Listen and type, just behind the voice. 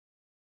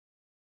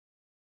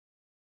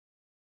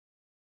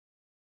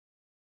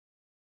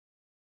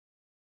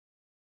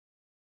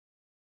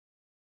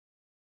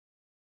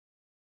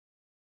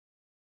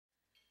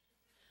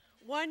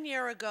1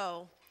 year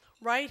ago,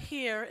 right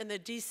here in the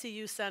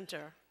DCU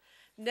Center,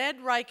 Ned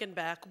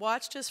Reichenbach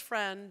watched his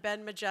friend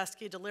Ben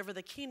Majeski deliver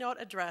the keynote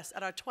address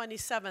at our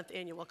 27th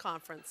annual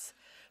conference.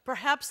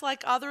 Perhaps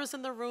like others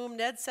in the room,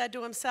 Ned said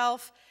to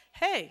himself,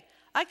 "Hey,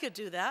 I could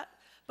do that."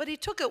 But he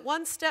took it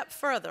one step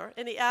further,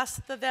 and he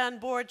asked the then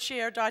board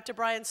chair, Dr.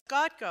 Brian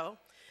Scottco,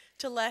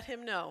 to let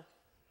him know.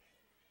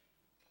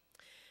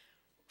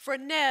 For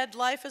Ned,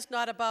 life is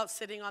not about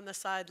sitting on the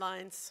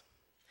sidelines.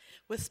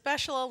 With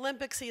Special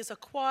Olympics, he is a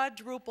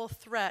quadruple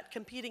threat,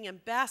 competing in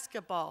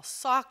basketball,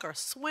 soccer,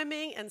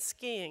 swimming, and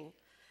skiing.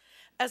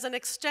 As an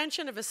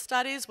extension of his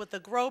studies with the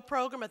GROW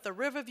program at the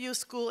Riverview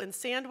School in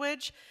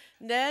Sandwich,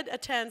 Ned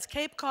attends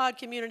Cape Cod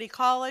Community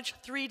College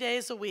 3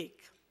 days a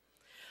week.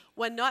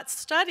 When not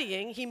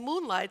studying, he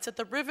moonlights at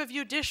the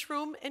Riverview dish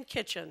room and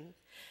kitchen.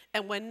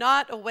 And when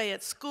not away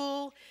at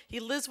school, he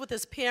lives with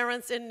his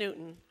parents in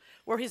Newton,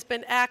 where he's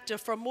been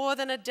active for more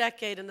than a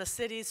decade in the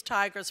city's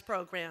Tigers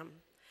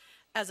program.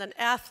 As an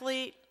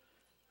athlete,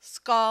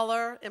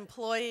 scholar,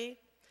 employee,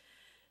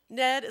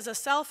 Ned is a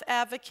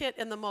self-advocate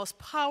in the most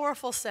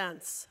powerful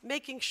sense,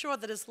 making sure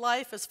that his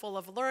life is full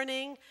of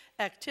learning,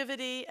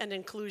 activity, and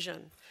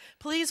inclusion.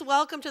 Please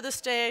welcome to the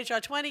stage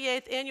our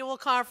 28th annual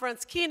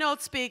conference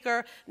keynote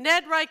speaker,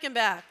 Ned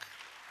Reichenbach.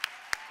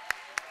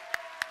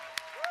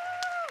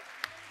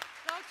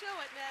 Go to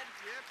it, Ned.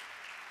 Yep.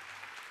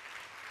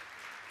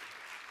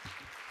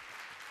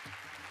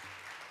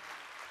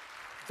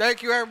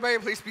 Thank you, everybody.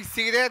 Please be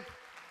seated.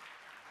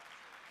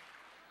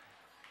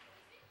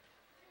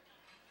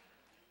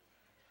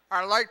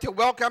 I'd like to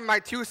welcome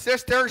my two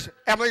sisters,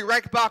 Emily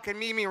Reichenbach and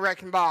Mimi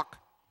Reichenbach.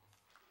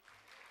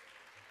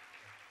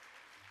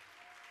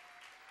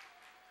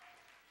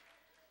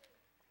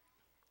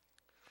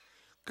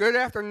 Good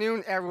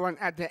afternoon, everyone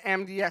at the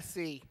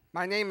MDSC.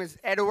 My name is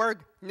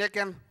Edward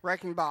Nickham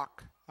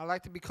Reichenbach. I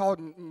like to be called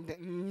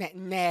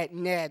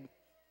Ned.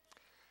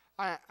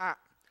 I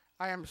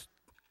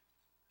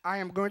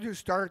am going to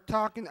start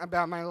talking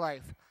about my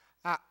life.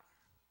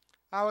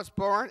 I was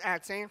born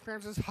at St.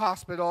 Francis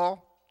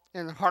Hospital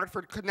in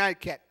Hartford,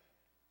 Connecticut.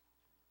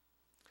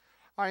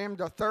 I am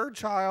the third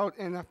child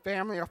in a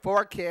family of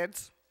 4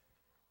 kids.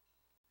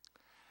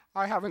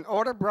 I have an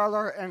older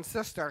brother and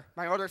sister.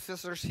 My older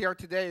sister's here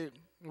today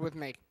with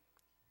me.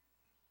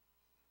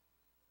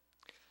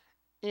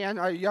 And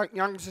a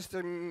young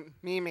sister,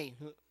 Mimi,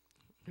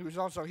 who's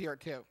also here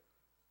too.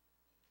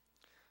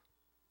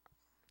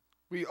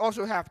 We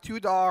also have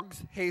 2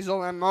 dogs,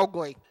 Hazel and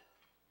Mowgli.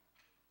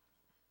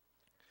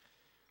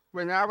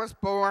 When I was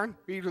born,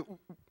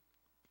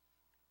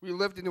 we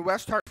lived in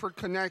West Hartford,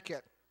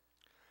 Connecticut.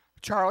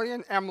 Charlie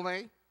and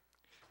Emily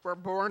were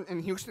born in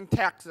Houston,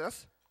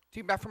 Texas.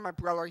 Too bad for my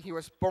brother, he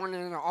was born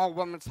in an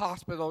all-women's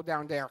hospital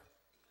down there.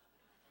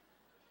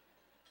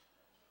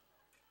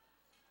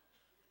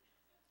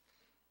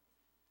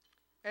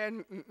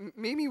 And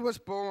Mimi was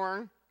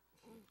born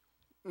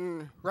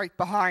right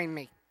behind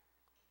me.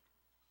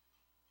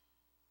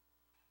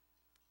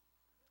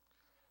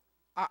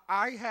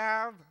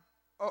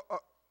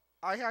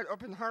 I had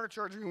open heart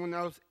surgery when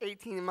I was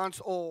 18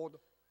 months old.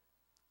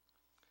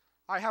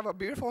 I have a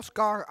beautiful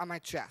scar on my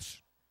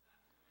chest.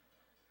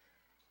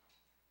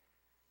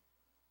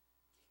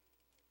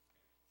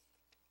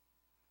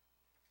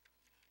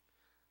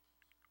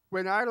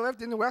 When I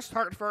lived in West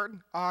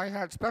Hartford, I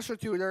had special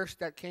tutors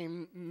that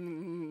came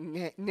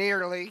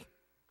nearly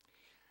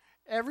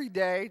every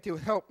day to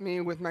help me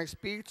with my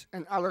speech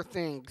and other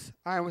things.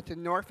 I went to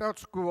Northfield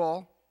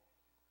School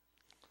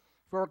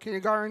for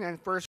kindergarten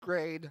and first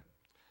grade.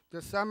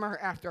 The summer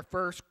after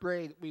first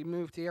grade, we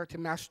moved here to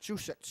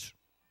Massachusetts.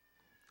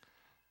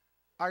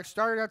 I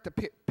started at the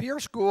Peer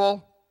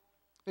School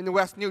in the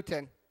West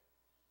Newton.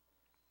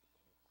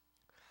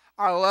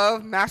 I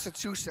love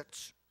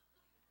Massachusetts.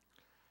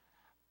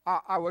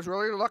 I was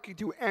really lucky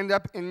to end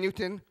up in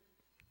Newton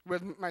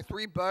with my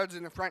 3 buds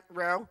in the front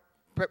row,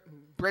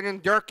 Brennan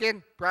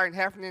Durkin, Brian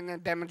Heffernan,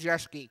 and Ben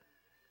Majeski.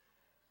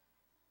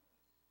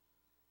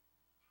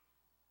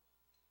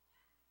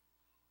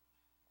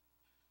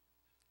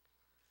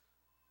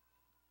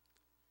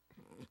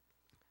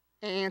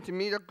 And to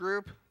meet a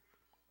group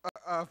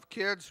of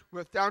kids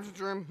with Down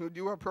syndrome who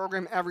do a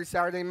program every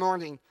Saturday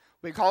morning.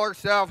 We call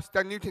ourselves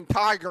the Newton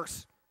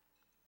Tigers.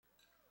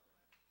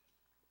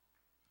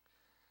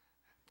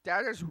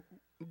 That is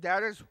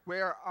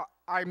where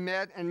I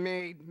met and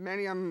made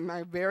many of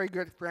my very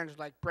good friends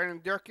like Brennan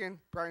Durkin,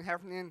 Brian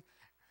Heffernan,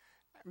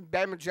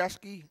 Ben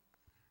Majeski,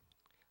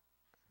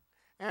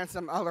 and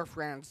some other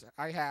friends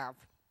I have.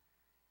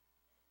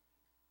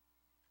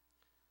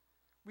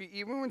 We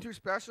even went to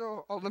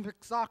Special Olympic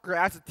soccer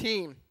as a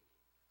team.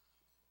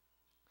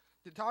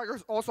 The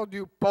Tigers also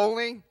do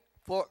bowling,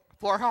 floor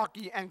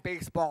hockey, and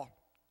baseball.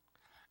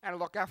 And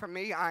look out for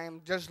me, I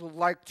am just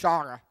like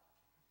Chara.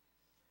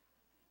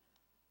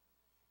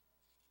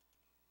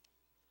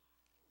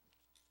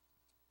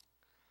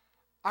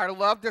 I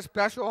love the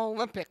Special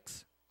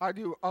Olympics. I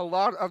do a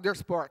lot of their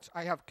sports.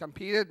 I have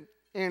competed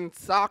in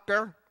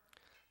soccer,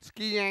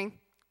 skiing,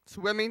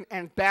 swimming,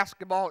 and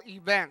basketball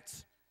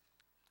events.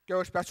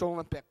 Go Special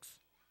Olympics.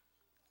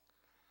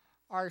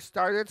 I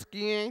started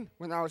skiing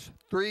when I was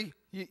 3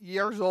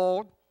 years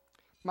old.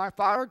 My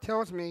father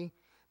tells me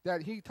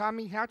that he taught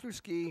me how to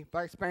ski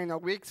by spending a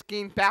week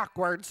skiing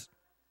backwards,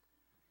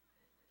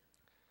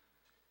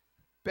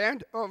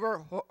 bent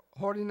over,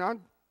 holding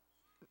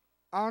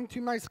onto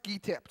my ski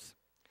tips.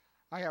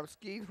 I have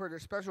skied for the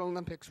Special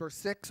Olympics for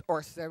 6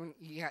 or 7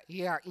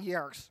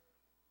 years.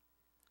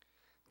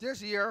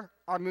 This year,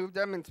 I moved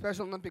them in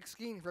Special Olympic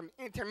skiing from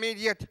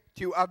intermediate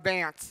to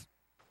advanced.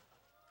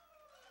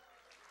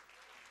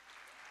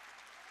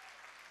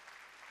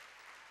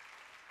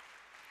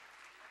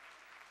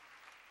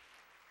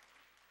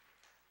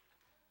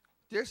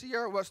 This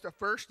year was the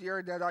first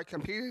year that I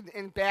competed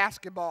in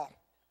basketball.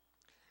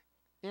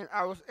 And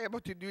I was able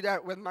to do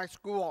that with my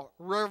school,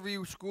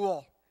 Riverview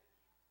School.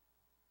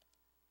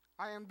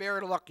 I am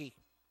very lucky.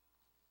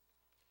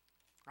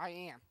 I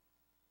am.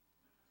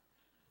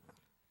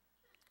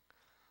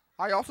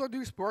 I also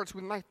do sports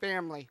with my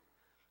family.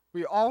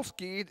 We all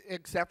skied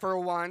except for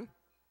one.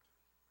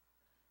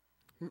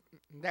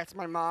 That's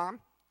my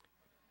mom.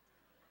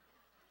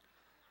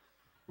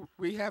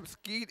 We have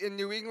skied in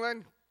New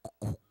England,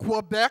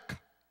 Quebec,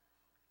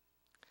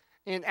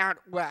 and out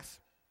west.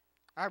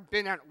 I've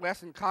been out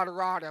west in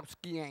Colorado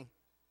skiing.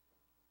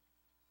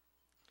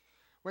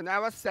 When I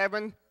was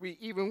 7, we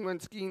even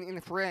went skiing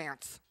in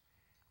France.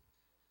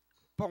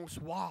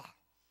 Bonsoir.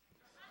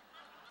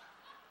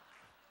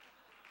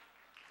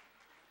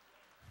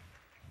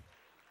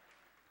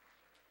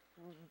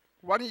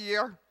 One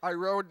year, I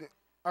rode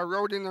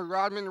in the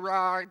Rodman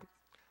ride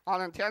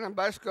on a tandem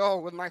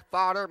bicycle with my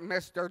father,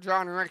 Mr.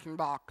 John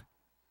Reichenbach.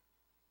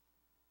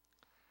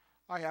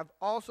 I have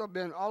also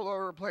been all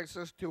over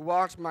places to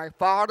watch my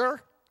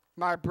father,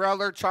 my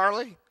brother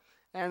Charlie,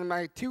 and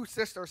my 2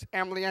 sisters,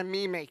 Emily and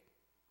Mimi,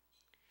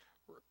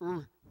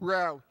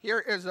 row. Here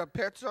is a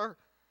picture.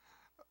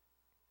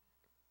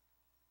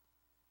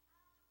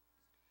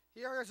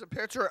 Here is a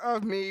picture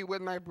of me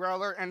with my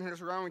brother and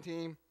his rowing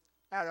team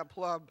at a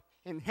pub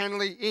in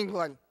Henley,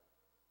 England.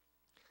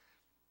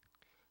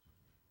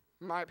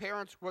 My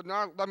parents would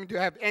not let me to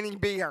have any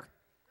beer.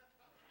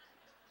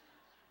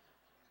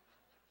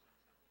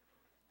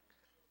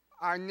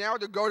 I now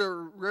to go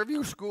to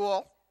Riverview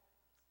School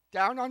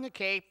down on the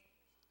Cape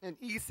in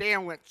East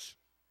Sandwich.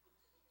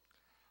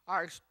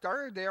 I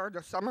started there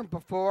the summer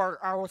before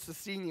I was a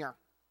senior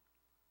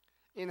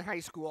in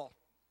high school.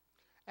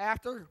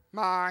 After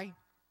my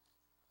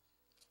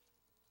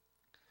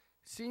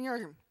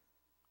senior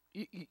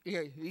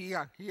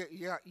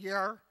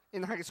year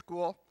in high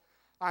school,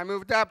 I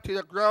moved up to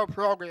the GROW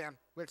program,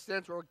 which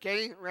stands for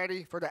Getting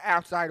Ready for the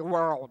Outside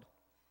World.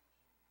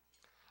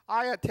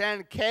 I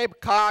attend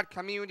Cape Cod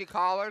Community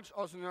College,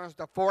 also known as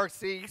the 4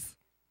 Cs.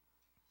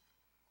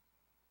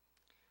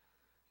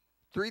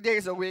 3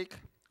 days a week,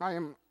 I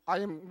am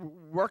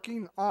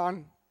working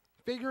on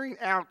figuring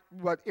out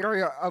what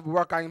area of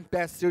work I am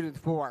best suited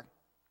for.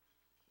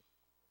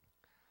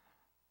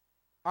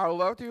 I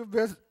love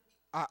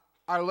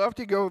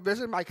to go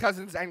visit my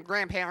cousins and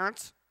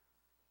grandparents,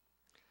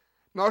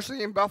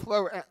 mostly in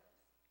Buffalo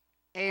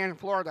and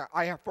Florida.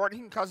 I have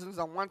 14 cousins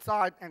on one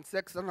side and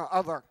 6 on the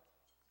other.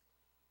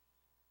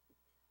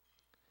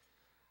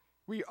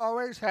 We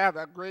always have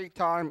a great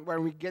time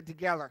when we get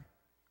together.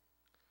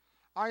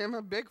 I am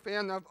a big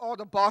fan of all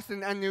the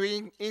Boston and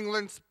New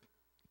England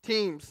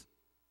teams.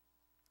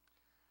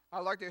 I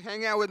like to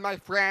hang out with my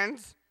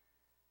friends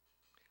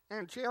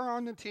and cheer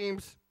on the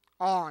teams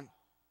on.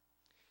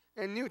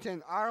 In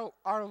Newton, I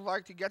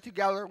like to get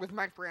together with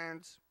my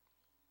friends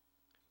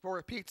for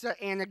a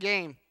pizza and a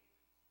game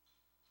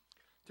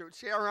to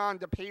cheer on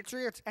the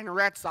Patriots and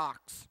Red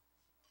Sox.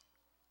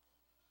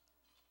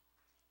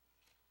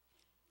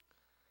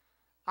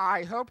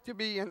 I hope to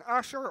be an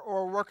usher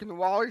or work in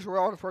Wally's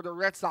World for the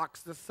Red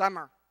Sox this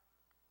summer.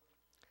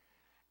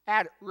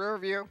 At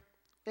Riverview,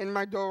 in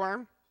my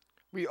dorm,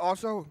 we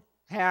also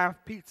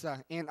have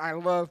pizza, and I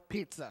love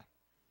pizza.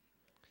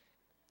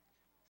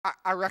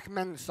 I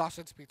recommend the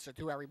sausage pizza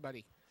to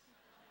everybody.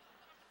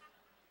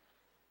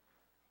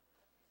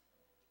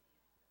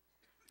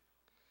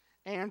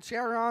 And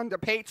cheer on the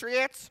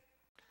Patriots,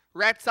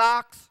 Red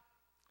Sox,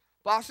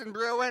 Boston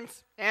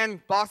Bruins,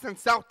 and Boston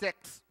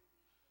Celtics.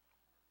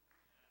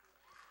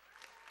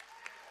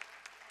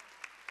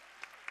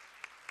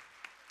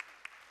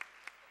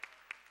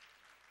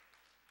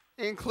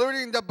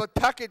 Including the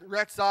Pawtucket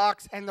Red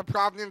Sox and the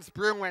Providence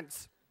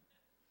Bruins.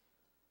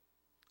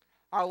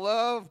 I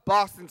love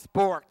Boston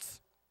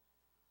sports.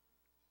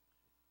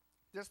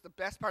 This is the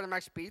best part of my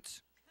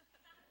speech.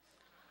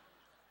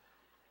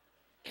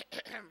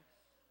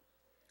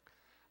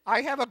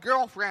 I have a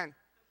girlfriend.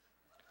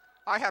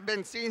 I have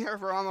been seeing her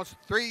for almost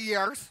 3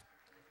 years.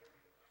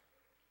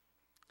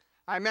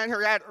 I met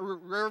her at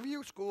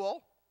Riverview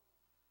School.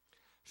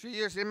 She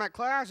is in my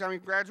class and we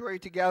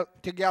graduated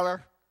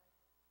together.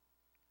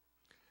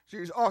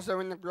 She's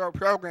also in the GROW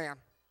program.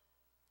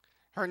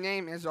 Her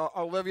name is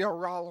Olivia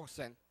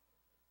Rollison.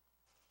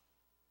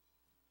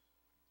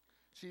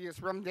 She is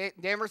from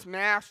Danvers,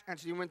 Mass, and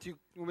she went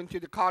to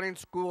the cottage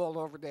school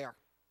over there.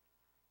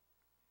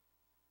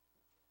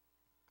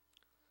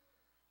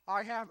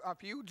 I have a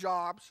few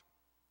jobs.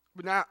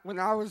 When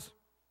I was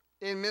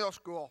in middle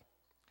school,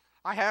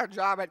 I had a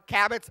job at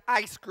Cabot's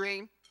Ice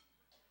Cream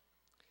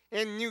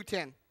in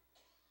Newton.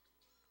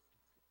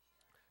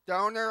 The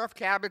owner of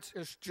Cabot's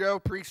is Joe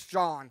Priest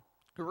John,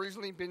 who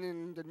recently been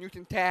in the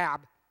Newton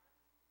Tab.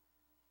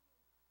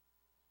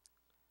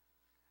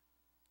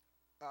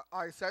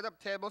 I set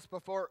up tables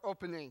before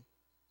opening.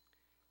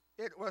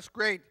 It was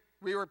great.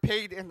 We were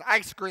paid in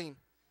ice cream.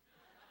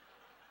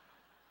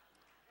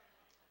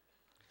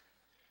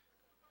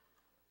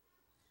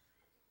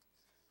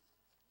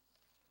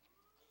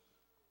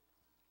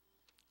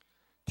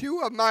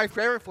 Two of my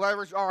favorite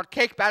flavors are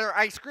cake batter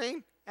ice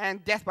cream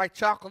and Death by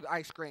Chocolate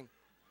ice cream,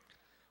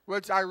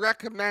 which I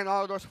recommend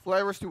all those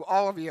flavors to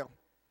all of you.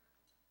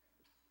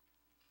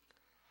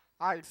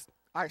 I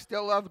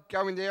still love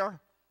going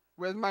there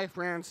with my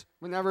friends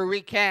whenever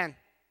we can.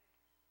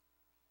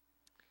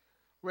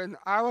 When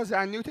I was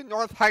at Newton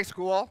North High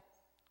School,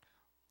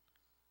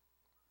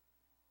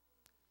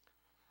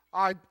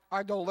 I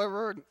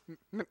delivered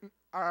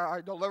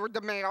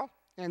the mail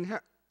and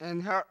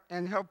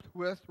helped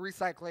with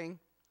recycling.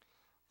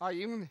 I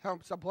even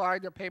helped supply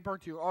the paper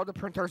to all the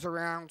printers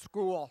around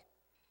school.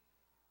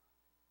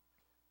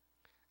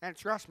 And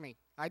trust me,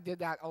 I did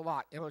that a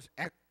lot. It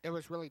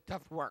was really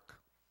tough work.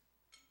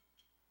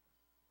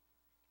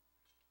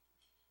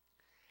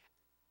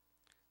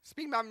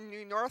 Speaking about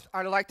New North,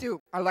 I'd like to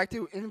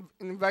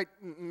invite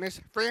Miss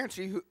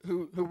Francie,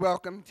 who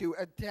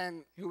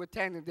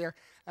attended there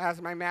as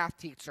my math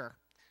teacher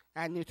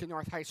at Newton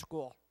North High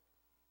School.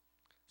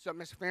 So,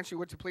 Miss Francie,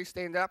 would you please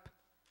stand up?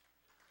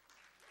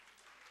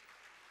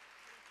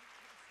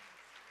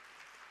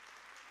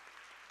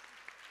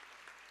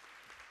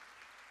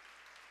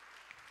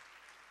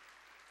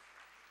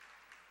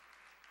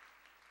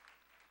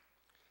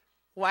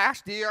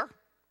 Last year,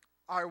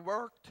 I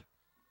worked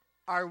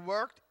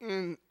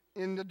in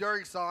the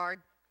dirty side,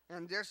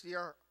 and this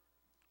year,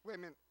 wait a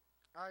minute,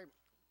 I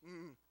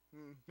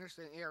missed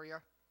an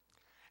area.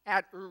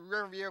 At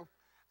Riverview,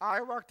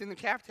 I worked in the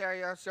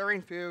cafeteria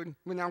serving food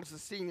when I was a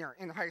senior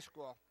in high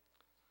school.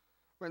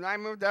 When I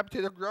moved up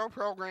to the Grow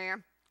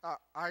program,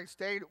 I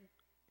stayed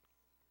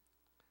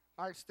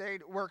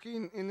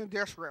working in the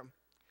dish room.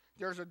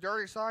 There's a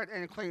dirty side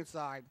and a clean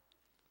side.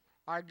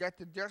 I get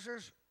the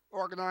dishes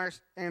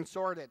organized and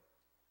sorted.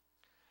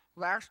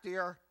 Last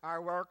year, I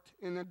worked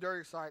in the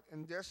dirty side,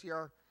 and this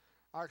year,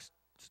 I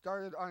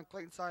started on the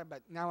clean side,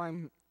 but now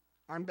I'm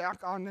back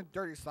on the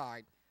dirty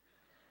side.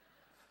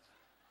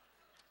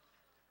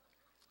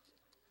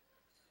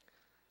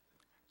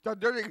 The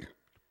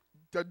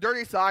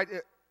dirty side,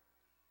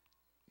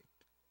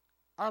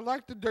 I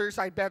like the dirty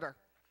side better.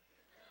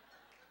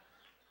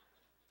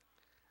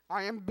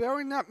 I am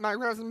building up my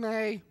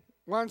resume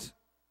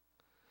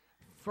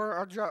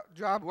for a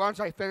job once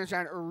I finish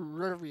at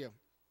Riverview.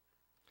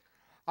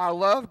 I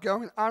love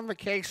going on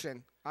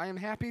vacation. I am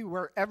happy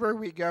wherever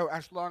we go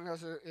as long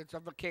as it's a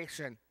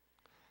vacation.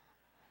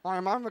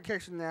 I'm on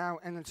vacation now,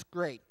 and it's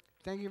great.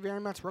 Thank you very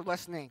much for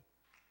listening.